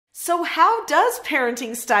So how does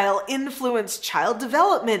parenting style influence child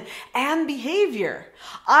development and behavior?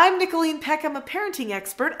 I'm Nicholeen Peck, I'm a parenting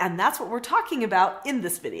expert, and that's what we're talking about in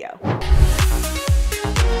this video.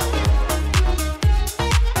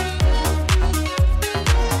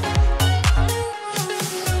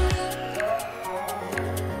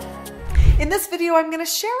 In this video, I'm going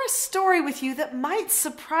to share a story with you that might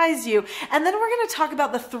surprise you, and then we're going to talk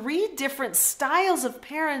about the 3 different styles of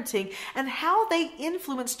parenting and how they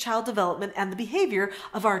influence child development and the behavior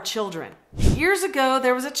of our children. Years ago,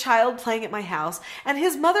 there was a child playing at my house, and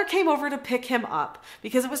his mother came over to pick him up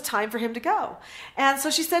because it was time for him to go. And so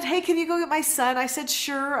she said, "Hey, can you go get my son?" I said,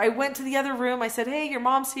 "Sure." I went to the other room. I said, "Hey, your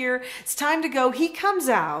mom's here. It's time to go." He comes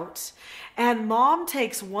out, and mom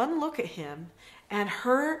takes one look at him, and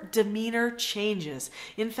her demeanor changes.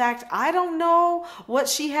 In fact, I don't know what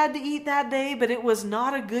she had to eat that day, but it was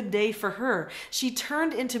not a good day for her. She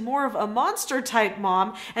turned into more of a monster type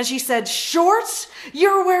mom, and she said, "Shorts?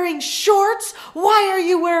 You're wearing shorts? Why are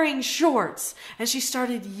you wearing shorts?" And she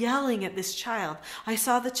started yelling at this child. I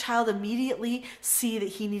saw the child immediately see that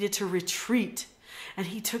he needed to retreat. And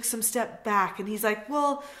he took some step back, and he's like,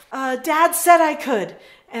 "Well, Dad said I could."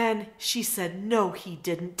 And she said, "No, he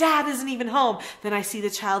didn't. Dad isn't even home." Then I see the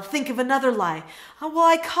child think of another lie. "Well,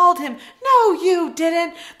 I called him." "No, you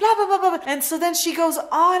didn't." Blah, blah, blah, blah. And so then she goes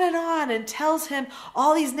on and tells him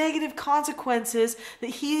all these negative consequences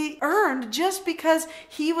that he earned just because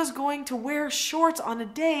he was going to wear shorts on a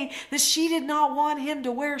day that she did not want him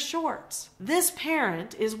to wear shorts. This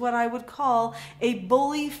parent is what I would call a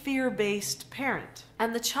bully fear-based parent.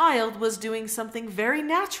 And the child was doing something very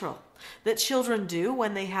natural that children do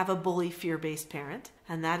when they have a bully fear-based parent,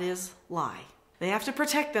 and that is lie. They have to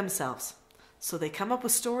protect themselves, so they come up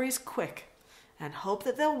with stories quick and hope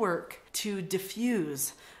that they'll work to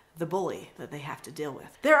diffuse the bully that they have to deal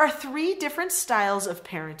with. There are 3 different styles of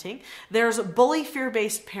parenting. There's bully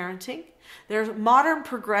fear-based parenting, there's modern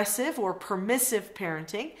progressive or permissive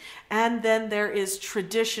parenting, and then there is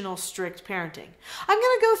traditional strict parenting. I'm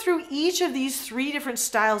going to go through each of these 3 different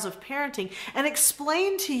styles of parenting and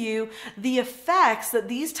explain to you the effects that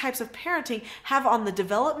these types of parenting have on the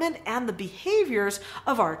development and the behaviors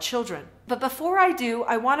of our children. But before I do,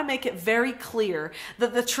 I want to make it very clear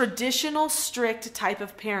that the traditional strict type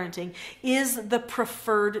of parenting is the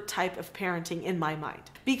preferred type of parenting in my mind.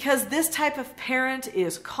 Because this type of parent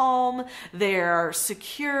is calm, they are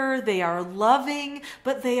secure, they are loving,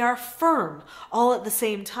 but they are firm all at the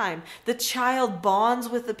same time. The child bonds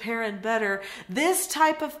with the parent better. This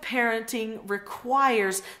type of parenting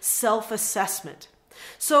requires self-assessment.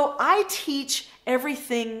 So I teach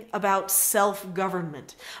everything about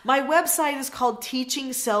self-government. My website is called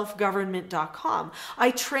teachingselfgovernment.com. I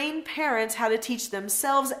train parents how to teach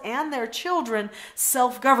themselves and their children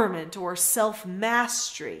self-government or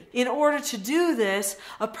self-mastery. In order to do this,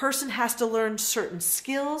 a person has to learn certain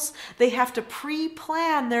skills. They have to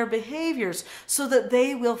pre-plan their behaviors so that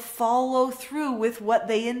they will follow through with what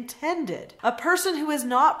they intended. A person who is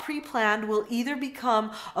not pre-planned will either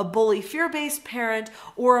become a bully fear-based parent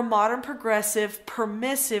or a modern progressive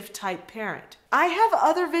permissive type parent. I have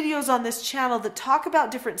other videos on this channel that talk about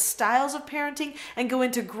different styles of parenting and go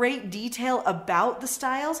into great detail about the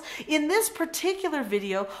styles. In this particular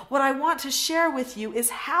video, what I want to share with you is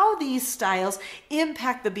how these styles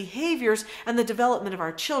impact the behaviors and the development of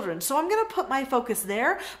our children. So I'm going to put my focus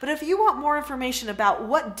there, but if you want more information about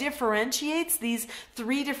what differentiates these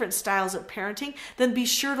 3 different styles of parenting, then be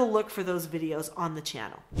sure to look for those videos on the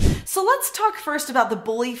channel. So let's talk first about the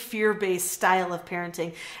bully fear-based style of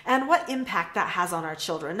parenting and what impact that has on our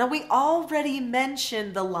children. Now, we already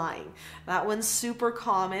mentioned the lying. That one's super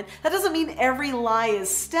common. That doesn't mean every lie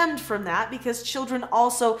is stemmed from that, because children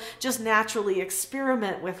also just naturally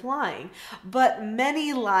experiment with lying. But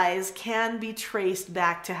many lies can be traced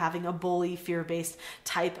back to having a bully fear-based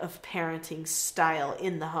type of parenting style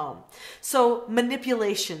in the home. So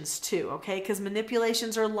manipulations too, okay? Because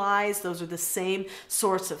manipulations are lies. Those are the same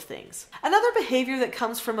sorts of things. Another behavior that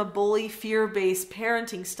comes from a bully fear-based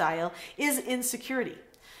parenting style is insecurity.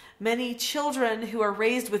 Many children who are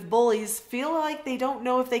raised with bullies feel like they don't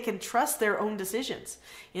know if they can trust their own decisions.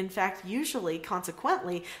 In fact, usually,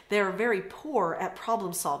 consequently, they're very poor at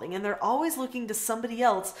problem solving, and they're always looking to somebody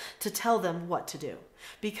else to tell them what to do.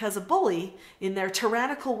 Because a bully, in their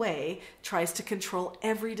tyrannical way, tries to control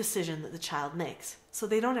every decision that the child makes. so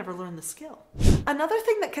they don't ever learn the skill. Another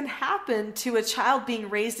thing that can happen to a child being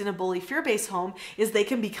raised in a bully fear-based home is they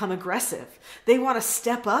can become aggressive. They want to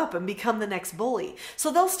step up and become the next bully.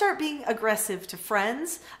 So they'll start being aggressive to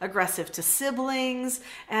friends, aggressive to siblings,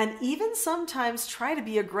 and even sometimes try to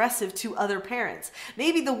be aggressive to other parents.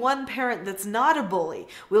 Maybe the one parent that's not a bully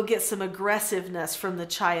will get some aggressiveness from the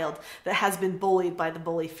child that has been bullied by the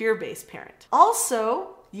bully fear-based parent.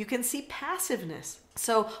 Also, you can see passiveness.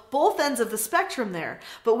 So both ends of the spectrum there.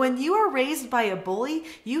 But when you are raised by a bully,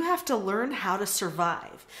 you have to learn how to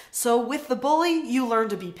survive. So with the bully, you learn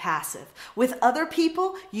to be passive. With other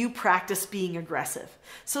people, you practice being aggressive.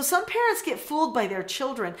 So some parents get fooled by their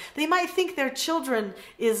children. They might think their children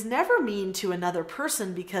is never mean to another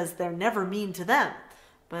person because they're never mean to them.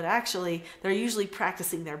 But actually, they're usually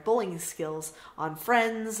practicing their bullying skills on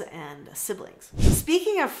friends and siblings.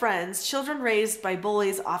 Speaking of friends, children raised by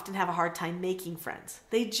bullies often have a hard time making friends.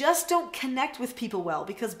 They just don't connect with people well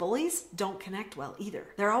because bullies don't connect well either.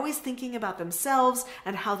 They're always thinking about themselves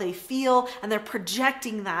and how they feel, and they're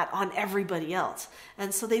projecting that on everybody else.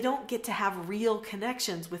 And so they don't get to have real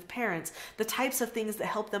connections with parents, the types of things that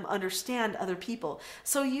help them understand other people.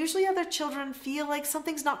 So usually other children feel like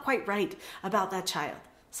something's not quite right about that child.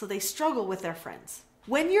 So they struggle with their friends.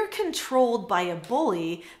 When you're controlled by a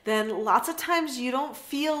bully, then lots of times you don't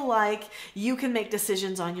feel like you can make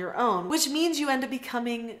decisions on your own, which means you end up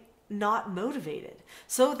becoming not motivated.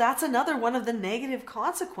 So that's another one of the negative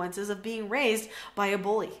consequences of being raised by a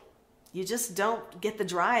bully. You just don't get the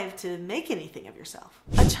drive to make anything of yourself.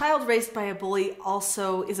 A child raised by a bully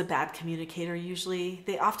also is a bad communicator usually.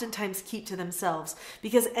 They oftentimes keep to themselves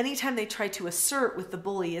because anytime they try to assert with the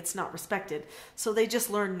bully, it's not respected. So they just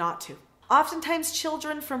learn not to. Oftentimes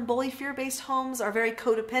children from bully fear-based homes are very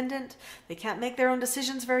codependent, they can't make their own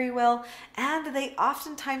decisions very well, and they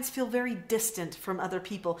oftentimes feel very distant from other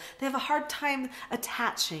people. They have a hard time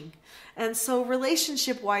attaching. And so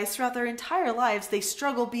relationship-wise, throughout their entire lives, they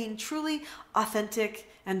struggle being truly authentic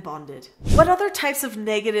and bonded. What other types of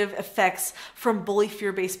negative effects from bully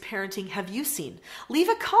fear-based parenting have you seen? Leave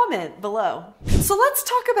a comment below. So let's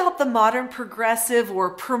talk about the modern progressive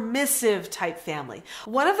or permissive type family.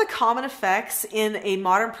 One of the common effects in a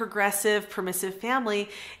modern progressive permissive family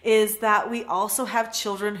is that we also have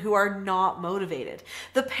children who are not motivated.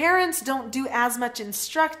 The parents don't do as much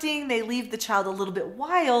instructing, they leave the child a little bit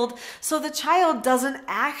wild, so the child doesn't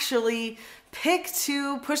actually pick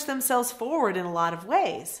to push themselves forward in a lot of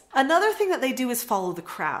ways. Another thing that they do is follow the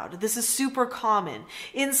crowd. This is super common.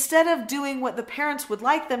 Instead of doing what the parents would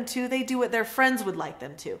like them to, they do what their friends would like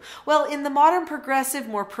them to. Well, in the modern progressive,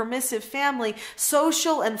 more permissive family,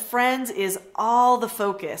 social and friends is all the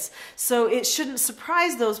focus. So it shouldn't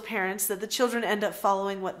surprise those parents that the children end up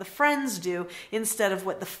following what the friends do instead of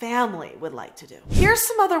what the family would like to do. Here's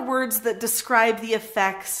some other words that describe the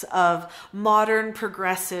effects of modern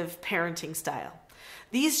progressive parenting style.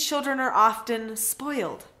 These children are often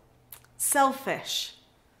spoiled, selfish,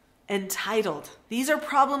 entitled. These are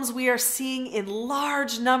problems we are seeing in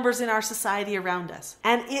large numbers in our society around us.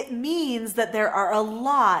 And it means that there are a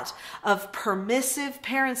lot of permissive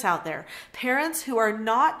parents out there. Parents who are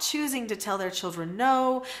not choosing to tell their children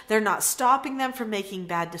no. They're not stopping them from making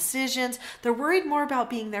bad decisions. They're worried more about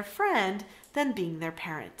being their friend than being their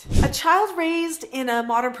parent. A child raised in a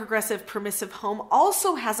modern progressive permissive home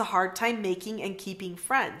also has a hard time making and keeping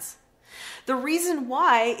friends. The reason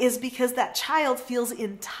why is because that child feels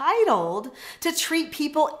entitled to treat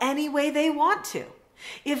people any way they want to.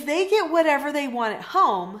 If they get whatever they want at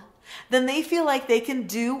home, then they feel like they can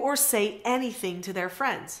do or say anything to their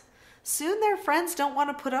friends. Soon their friends don't want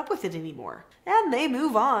to put up with it anymore, and they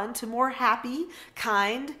move on to more happy,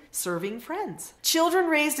 kind, serving friends. Children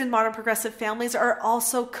raised in modern progressive families are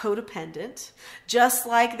also codependent, just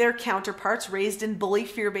like their counterparts raised in bully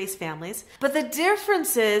fear-based families. But the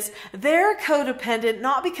difference is they're codependent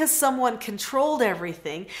not because someone controlled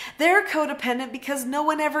everything. They're codependent because no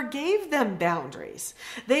one ever gave them boundaries.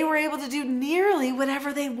 They were able to do nearly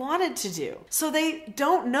whatever they wanted to do. So they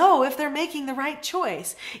don't know if they're making the right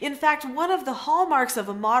choice. In fact, one of the hallmarks of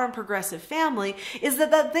a modern progressive family is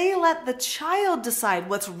that they let the child decide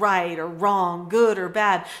what's right or wrong, good or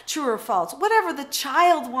bad, true or false. Whatever the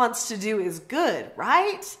child wants to do is good,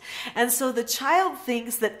 right? And so the child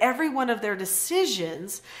thinks that every one of their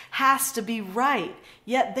decisions has to be right,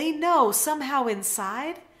 yet they know somehow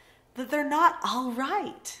inside that they're not all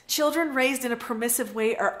right. Children raised in a permissive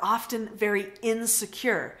way are often very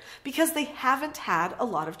insecure because they haven't had a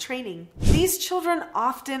lot of training. These children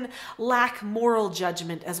often lack moral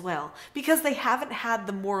judgment as well because they haven't had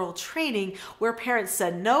the moral training where parents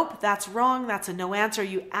said, nope, that's wrong, that's a no answer,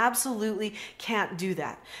 you absolutely can't do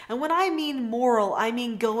that. And when I mean moral, I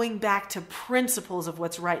mean going back to principles of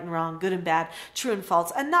what's right and wrong, good and bad, true and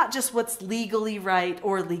false, and not just what's legally right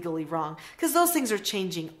or legally wrong, because those things are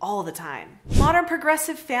changing all the time. Modern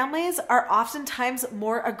progressive families are oftentimes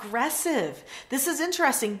more aggressive. This is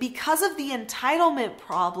interesting. Because of the entitlement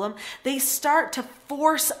problem, they start to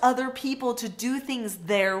force other people to do things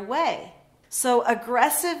their way. So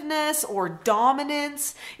aggressiveness or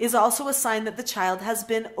dominance is also a sign that the child has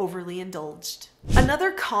been overly indulged.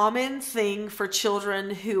 Another common thing for children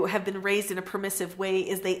who have been raised in a permissive way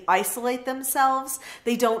is they isolate themselves.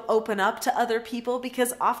 They don't open up to other people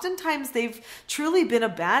because oftentimes they've truly been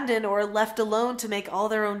abandoned or left alone to make all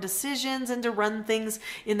their own decisions and to run things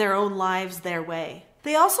in their own lives their way.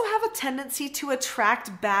 They also have a tendency to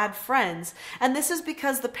attract bad friends, and this is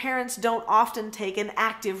because the parents don't often take an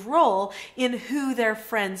active role in who their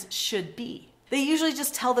friends should be. They usually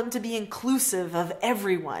just tell them to be inclusive of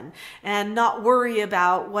everyone and not worry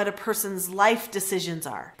about what a person's life decisions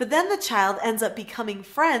are. But then the child ends up becoming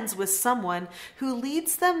friends with someone who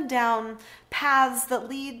leads them down paths that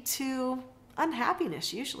lead to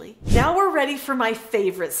unhappiness usually. Now we're ready for my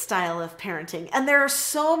favorite style of parenting, and there are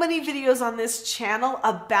so many videos on this channel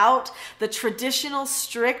about the traditional,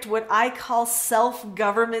 strict, what I call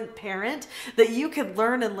self-government parent, that you could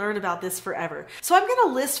learn about this forever. So I'm going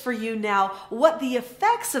to list for you now what the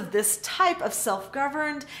effects of this type of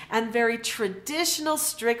self-governed and very traditional,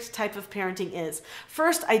 strict type of parenting is.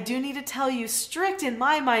 First, I do need to tell you, strict in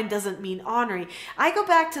my mind doesn't mean ornery. I go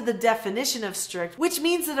back to the definition of strict, which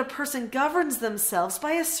means that a person governs themselves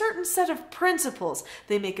by a certain set of principles.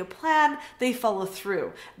 They make a plan, they follow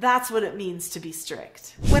through. That's what it means to be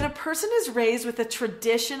strict. When a person is raised with a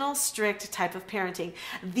traditional, strict type of parenting,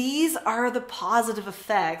 these are the positive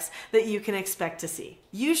effects that you can expect to see.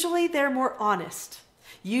 Usually they're more honest.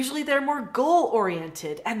 Usually they're more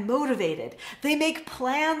goal-oriented and motivated. They make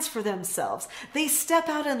plans for themselves. They step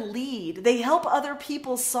out and lead. They help other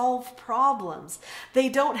people solve problems. They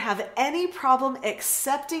don't have any problem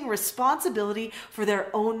accepting responsibility for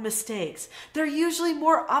their own mistakes. They're usually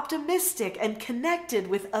more optimistic and connected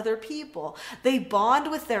with other people. They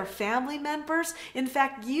bond with their family members. In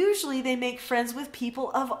fact, usually they make friends with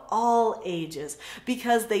people of all ages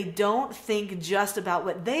because they don't think just about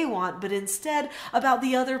what they want, but instead about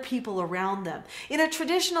the other people around them. In a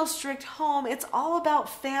traditional strict home, it's all about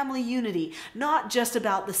family unity, not just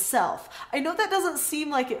about the self. I know that doesn't seem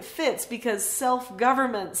like it fits because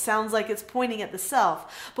self-government sounds like it's pointing at the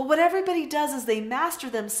self, but what everybody does is they master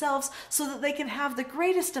themselves so that they can have the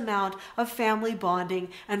greatest amount of family bonding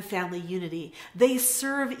and family unity. They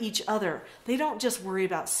serve each other. They don't just worry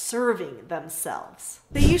about serving themselves.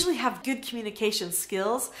 They usually have good communication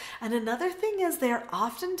skills, and another thing is they're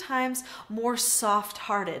oftentimes more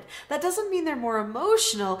soft-hearted. That doesn't mean they're more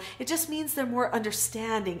emotional, it just means they're more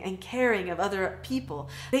understanding and caring of other people.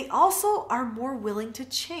 They also are more willing to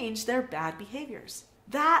change their bad behaviors.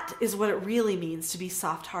 That is what it really means to be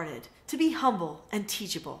soft-hearted, to be humble and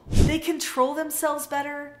teachable. They control themselves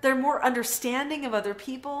better, they're more understanding of other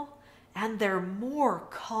people, and they're more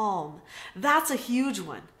calm. That's a huge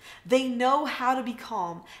one. They know how to be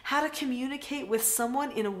calm, how to communicate with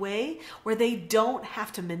someone in a way where they don't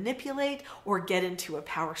have to manipulate or get into a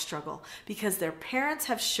power struggle because their parents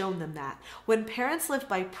have shown them that. When parents live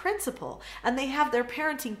by principle and they have their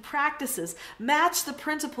parenting practices match the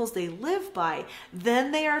principles they live by,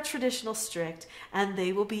 then they are traditional strict and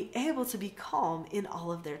they will be able to be calm in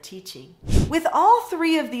all of their teaching. With all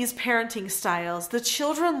three of these parenting styles, the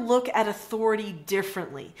children look at authority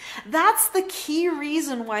differently. That's the key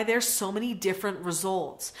reason why there's so many different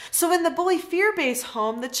results. So in the bully fear-based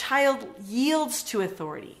home, the child yields to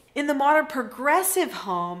authority. In the modern progressive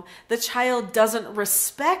home, the child doesn't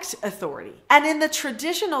respect authority. And in the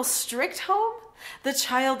traditional strict home, the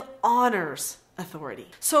child honors authority.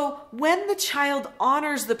 So when the child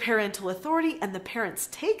honors the parental authority and the parents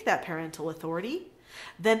take that parental authority,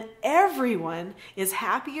 then everyone is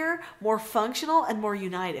happier, more functional, and more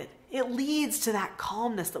united. It leads to that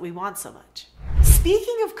calmness that we want so much.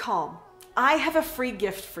 Speaking of calm, I have a free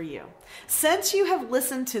gift for you. Since you have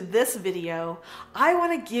listened to this video, I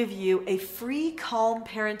want to give you a free Calm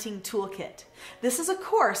Parenting Toolkit. This is a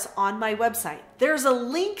course on my website. There's a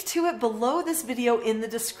link to it below this video in the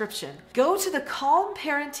description. Go to the Calm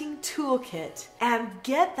Parenting Toolkit and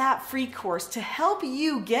get that free course to help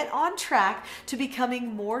you get on track to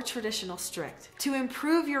becoming more traditional strict, to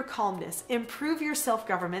improve your calmness, improve your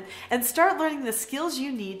self-government, and start learning the skills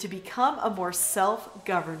you need to become a more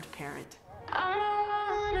self-governed parent.